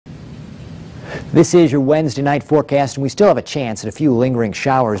This is your Wednesday night forecast, and we still have a chance at a few lingering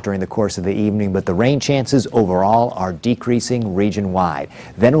showers during the course of the evening, but the rain chances overall are decreasing region-wide.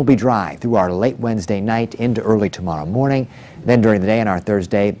 Then we'll be dry through our late Wednesday night into early tomorrow morning. Then during the day on our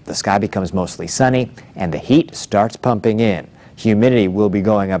Thursday, the sky becomes mostly sunny, and the heat starts pumping in. Humidity will be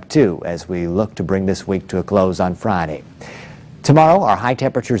going up too as we look to bring this week to a close on Friday. Tomorrow, our high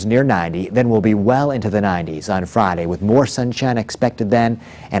temperatures near 90, then we'll be well into the 90s on Friday with more sunshine expected then,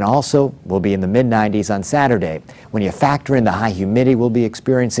 and also we'll be in the mid-90s on Saturday. When you factor in the high humidity we'll be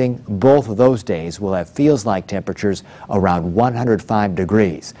experiencing, both of those days will have feels-like temperatures around 105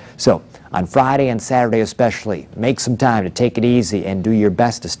 degrees. So on Friday and Saturday especially, make some time to take it easy and do your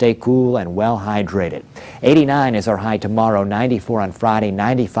best to stay cool and well hydrated. 89 is our high tomorrow, 94 on Friday,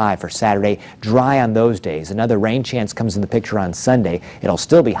 95 for Saturday. Dry on those days. Another rain chance comes in the picture on Sunday. It'll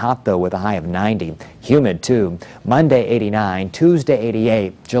still be hot though with a high of 90. Humid too. Monday 89, Tuesday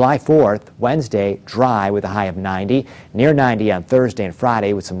 88, July 4th, Wednesday dry with a high of 90. Near 90 on Thursday and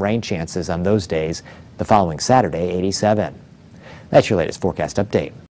Friday with some rain chances on those days. The following Saturday 87. That's your latest forecast update.